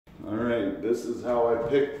this is how I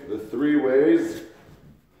pick the 3 ways.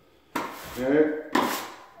 Okay,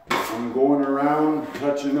 I'm going around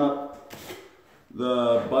touching up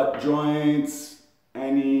the butt joints,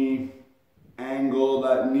 any angle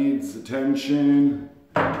that needs attention,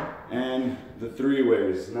 and the 3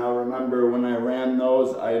 ways. Now remember, when I ran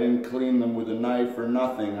those, I didn't clean them with a knife or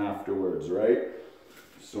nothing afterwards, right?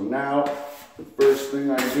 So now, the first thing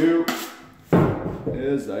I do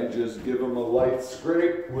is I just give them a light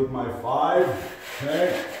scrape with my 5,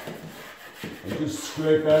 okay? I just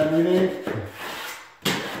scrape everything.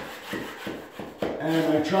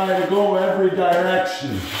 And I try to go every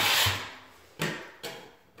direction.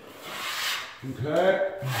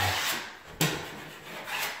 Okay?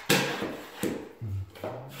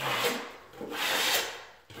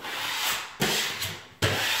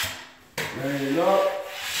 There you go.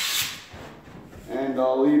 And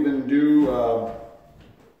I'll even do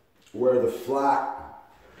where the flat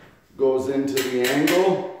goes into the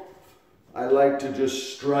angle. I like to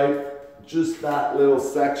just stripe just that little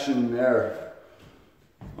section there.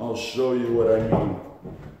 I'll show you what I mean.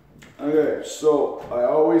 Okay, so I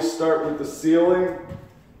always start with the ceiling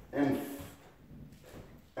and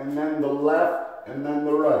then the left and then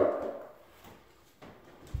the right.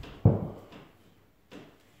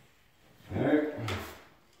 Okay.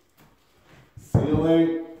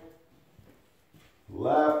 Ceiling,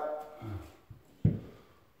 left,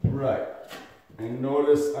 right. And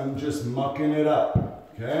notice I'm just mucking it up,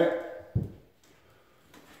 okay?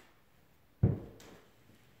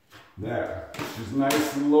 There, she's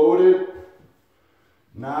nice and loaded.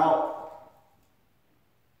 Now,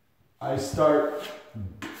 I start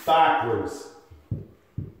backwards.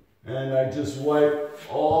 And I just wipe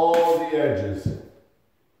all the edges.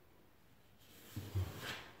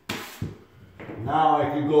 Now I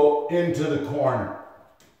can go into the corner.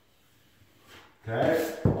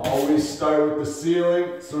 Okay, always start with the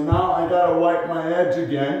ceiling. So now I gotta wipe my edge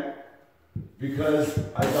again because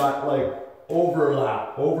I got like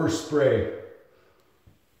overlap, overspray.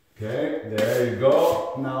 Okay, there you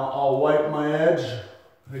go. Now I'll wipe my edge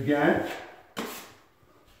again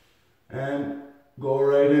and go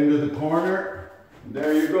right into the corner.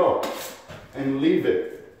 There you go. And leave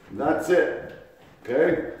it. That's it.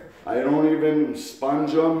 Okay, I don't even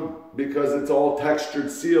sponge them because it's all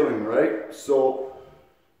textured ceiling, right? So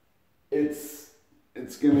it's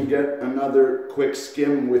gonna get another quick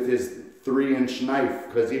skim with his 3-inch knife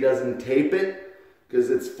because he doesn't tape it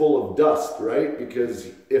because it's full of dust, right? Because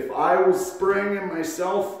if I was spraying it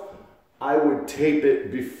myself, I would tape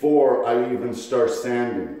it before I even start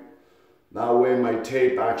sanding. That way my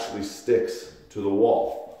tape actually sticks to the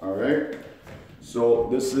wall, all right? So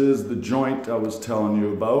this is the joint I was telling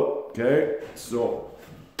you about, okay? So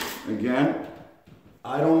again,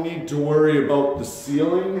 I don't need to worry about the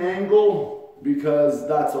ceiling angle because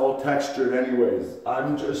that's all textured anyways.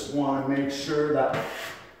 I just want to make sure that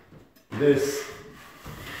this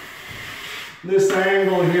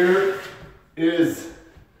angle here is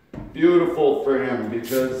beautiful for him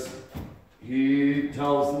because he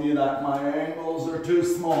tells me that my angles are too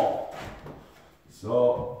small.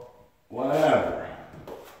 So, whatever.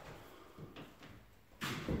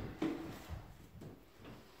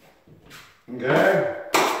 Okay?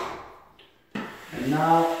 And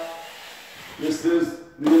now, this is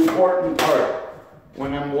the important part.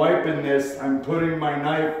 When I'm wiping this, I'm putting my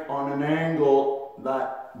knife on an angle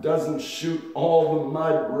that doesn't shoot all the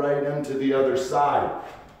mud right into the other side.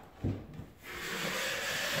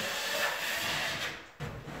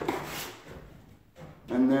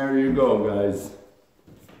 And there you go, guys.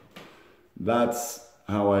 That's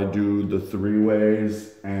how I do the 3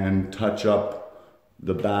 ways and touch up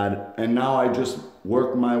the bad. And now I just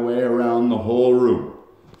work my way around the whole room.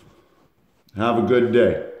 Have a good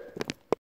day.